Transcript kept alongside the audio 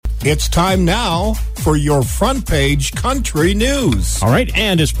It's time now for your front page country news. All right,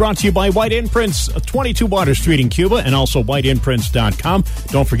 and it's brought to you by White Imprints, 22 Water Street in Cuba, and also whiteimprints.com.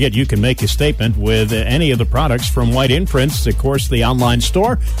 Don't forget, you can make a statement with any of the products from White Imprints. Of course, the online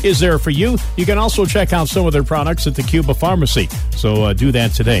store is there for you. You can also check out some of their products at the Cuba Pharmacy. So do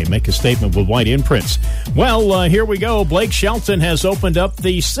that today. Make a statement with White Imprints. Well, here we go. Blake Shelton has opened up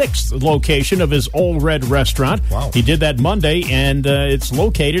the 6th location of his Old Red restaurant. Wow. He did that Monday, and it's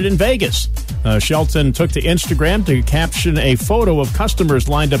located in Vegas. Shelton took to Instagram to caption a photo of customers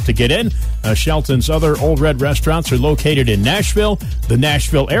lined up to get in. Shelton's other Old Red restaurants are located in Nashville, the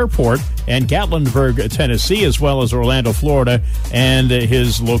Nashville Airport, and Gatlinburg, Tennessee, as well as Orlando, Florida, and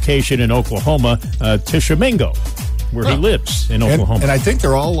his location in Oklahoma, Tishomingo, where he lives in Oklahoma. And I think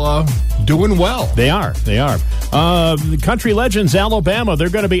they're all doing well. They are. The Country Legends Alabama, they're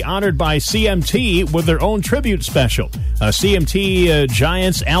going to be honored by CMT with their own tribute special. CMT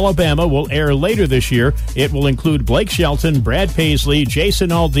Giants Alabama will air later this year. It will include Blake Shelton, Brad Paisley, Jason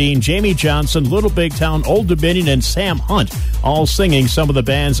Aldean, Jamie Johnson, Little Big Town, Old Dominion, and Sam Hunt, all singing some of the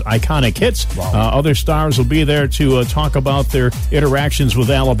band's iconic hits. Wow. Other stars will be there to talk about their interactions with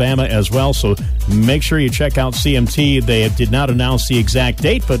Alabama as well, so make sure you check out CMT. They did not announce the exact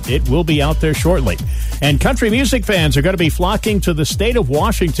date, but it will be out there shortly. And country music fans are going to be flocking to the state of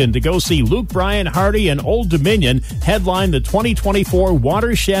Washington to go see Luke Bryan, Hardy, and Old Dominion headline the 2024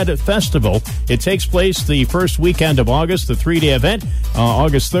 Watershed Festival. It takes place the first weekend of August, the 3-day event,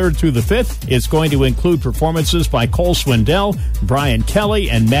 August 3rd through the 5th. It's going to include performances by Cole Swindell, Brian Kelly,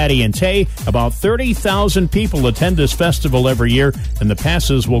 and Maddie and Tay. About 30,000 people attend this festival every year, and the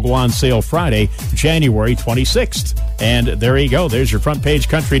passes will go on sale Friday, January 26th. And there you go. There's your front page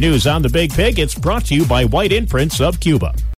country news on the Big Pig. It's brought to you by White Imprints of Cuba.